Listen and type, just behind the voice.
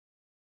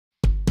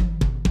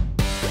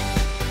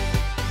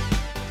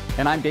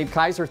And I'm Dave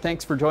Kaiser.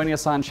 Thanks for joining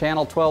us on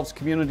Channel 12's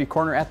Community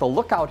Corner at the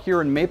Lookout here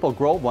in Maple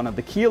Grove, one of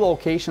the key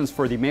locations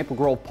for the Maple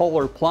Grove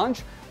Polar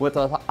Plunge, with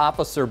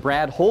Officer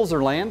Brad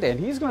Holzerland, and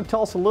he's going to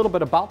tell us a little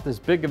bit about this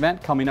big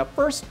event coming up.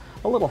 First,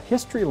 a little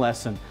history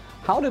lesson.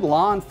 How did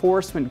law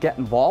enforcement get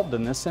involved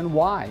in this and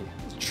why?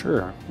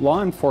 Sure.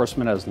 Law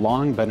enforcement has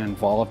long been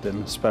involved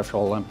in the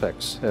Special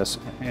Olympics.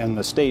 In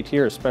the state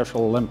here,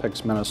 Special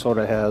Olympics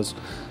Minnesota has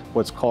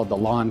what's called the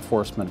Law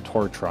Enforcement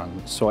Torch Run.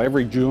 So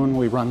every June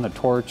we run the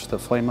torch, the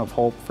Flame of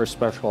Hope for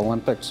Special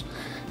Olympics.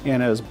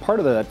 And as part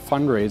of that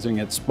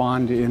fundraising, it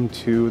spawned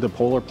into the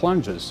Polar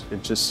Plunges.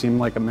 It just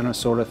seemed like a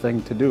Minnesota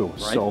thing to do.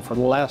 Right. So for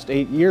the last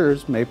 8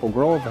 years, Maple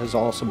Grove has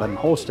also been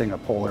hosting a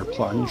Polar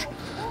Plunge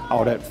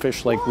out at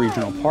Fish Lake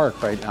Regional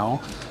Park right now,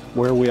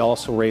 where we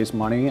also raise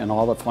money, and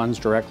all the funds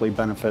directly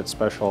benefit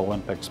Special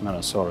Olympics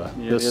Minnesota.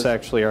 This is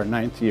actually our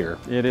 9th year.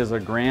 It is a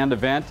grand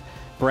event.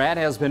 Brad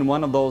has been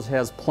one of those,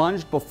 has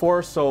plunged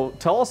before, so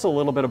tell us a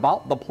little bit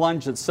about the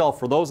plunge itself.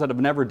 For those that have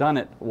never done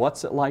it,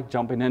 what's it like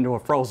jumping into a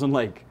frozen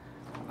lake?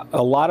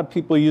 A lot of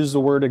people use the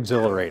word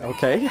exhilarate.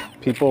 Okay.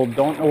 People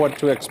don't know what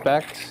to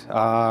expect.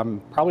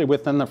 Probably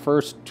within the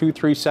first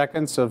 2-3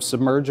 seconds of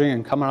submerging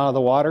and coming out of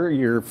the water,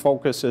 your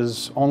focus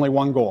is only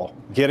one goal: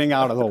 getting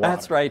out of the water.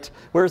 That's right.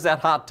 Where's that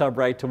hot tub,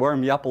 right, to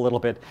warm you up a little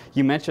bit?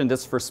 You mentioned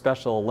this for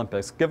Special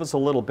Olympics. Give us a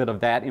little bit of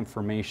that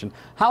information.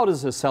 How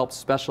does this help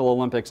Special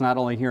Olympics, not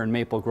only here in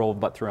Maple Grove,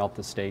 but throughout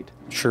the state?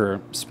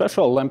 Sure.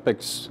 Special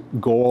Olympics'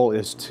 goal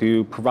is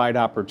to provide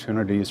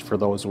opportunities for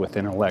those with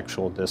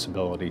intellectual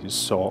disabilities.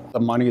 So the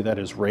money that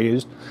is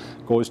raised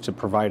goes to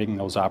providing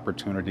those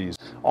opportunities.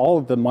 All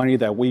of the money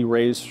that we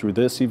raise through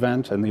this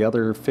event and the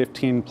other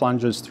 15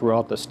 plunges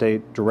throughout the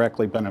state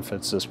directly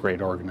benefits this great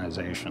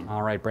organization.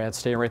 All right, Brad,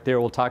 stay right there.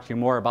 We'll talk to you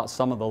more about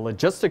some of the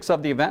logistics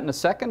of the event in a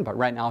second, but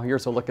right now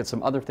here's a look at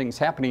some other things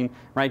happening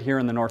right here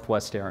in the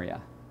Northwest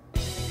area.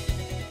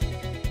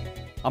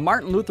 A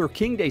Martin Luther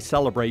King Day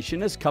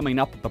celebration is coming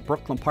up at the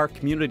Brooklyn Park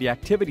Community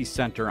Activity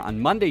Center on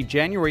Monday,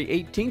 January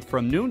 18th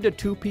from noon to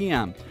 2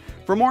 p.m.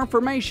 For more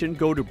information,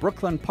 go to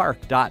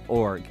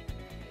brooklynpark.org.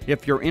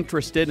 If you're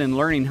interested in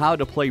learning how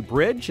to play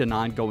bridge, an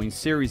ongoing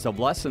series of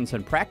lessons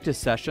and practice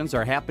sessions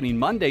are happening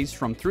Mondays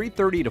from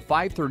 3:30 to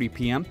 5:30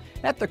 p.m.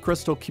 at the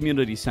Crystal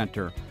Community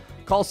Center.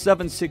 Call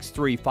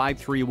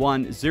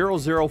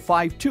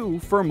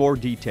 763-531-0052 for more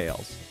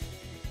details.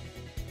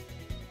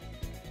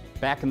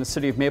 Back in the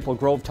city of Maple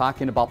Grove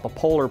talking about the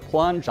Polar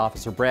Plunge.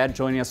 Officer Brad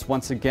joining us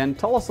once again.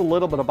 Tell us a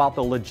little bit about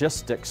the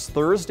logistics.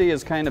 Thursday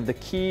is kind of the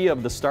key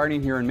of the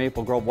starting here in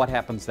Maple Grove. What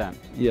happens then?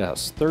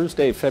 Yes,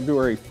 Thursday,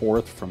 February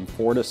 4th from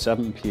 4 to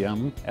 7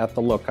 p.m. at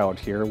the Lookout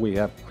here. We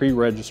have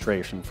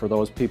pre-registration for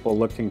those people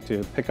looking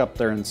to pick up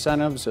their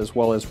incentives as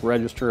well as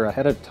register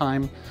ahead of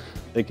time.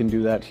 They can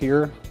do that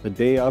here. The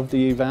day of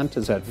the event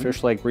is at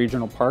Fish Lake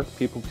Regional Park.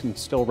 People can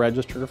still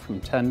register from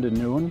 10 to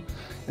noon.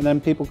 And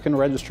then people can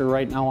register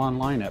right now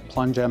online at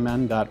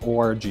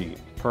plungemn.org.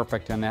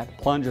 Perfect, and that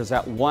plunge is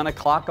at 1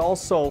 o'clock.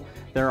 Also,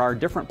 there are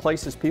different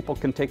places people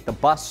can take the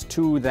bus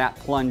to that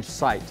plunge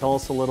site. Tell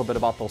us a little bit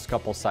about those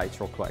couple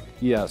sites real quick.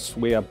 Yes,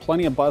 we have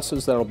plenty of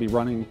buses that will be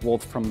running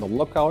both from the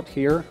Lookout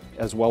here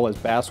as well as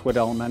Basswood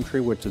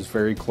Elementary, which is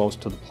very close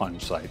to the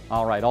plunge site.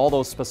 All right, all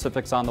those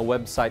specifics on the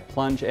website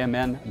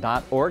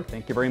plungemn.org.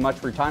 Thank you very much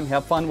for your time.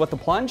 Have fun with the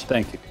plunge.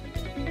 Thank you.